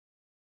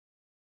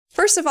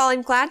First of all,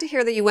 I'm glad to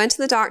hear that you went to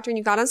the doctor and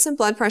you got on some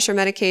blood pressure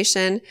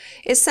medication.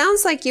 It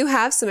sounds like you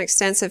have some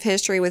extensive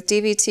history with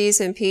DVTs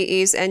and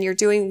PEs, and you're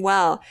doing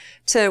well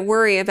to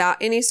worry about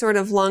any sort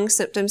of lung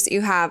symptoms that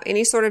you have,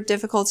 any sort of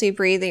difficulty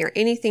breathing or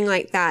anything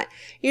like that.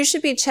 You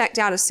should be checked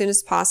out as soon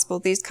as possible.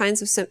 These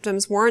kinds of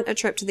symptoms warrant a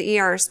trip to the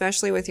ER,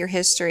 especially with your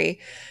history,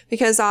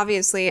 because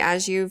obviously,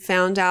 as you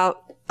found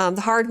out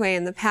the hard way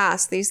in the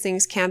past, these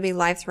things can be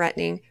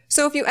life-threatening.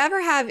 So if you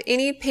ever have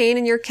any pain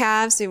in your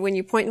calves when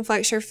you point and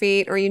flex your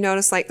feet, or you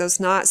notice like those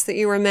knots that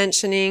you were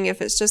mentioning,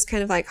 if it's just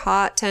kind of like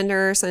hot,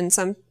 tender, and in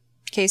some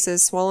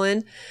cases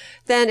swollen,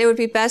 then it would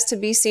be best to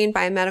be seen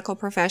by a medical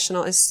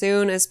professional as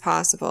soon as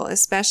possible,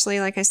 especially,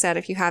 like I said,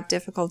 if you have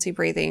difficulty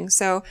breathing.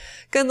 So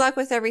good luck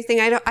with everything.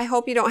 I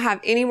hope you don't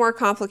have any more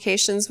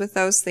complications with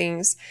those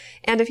things.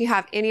 And if you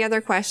have any other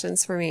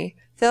questions for me,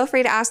 feel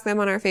free to ask them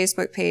on our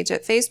Facebook page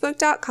at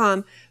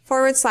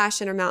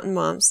facebook.com/Intermountain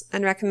Moms,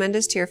 and recommend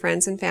us to your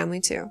friends and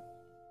family too.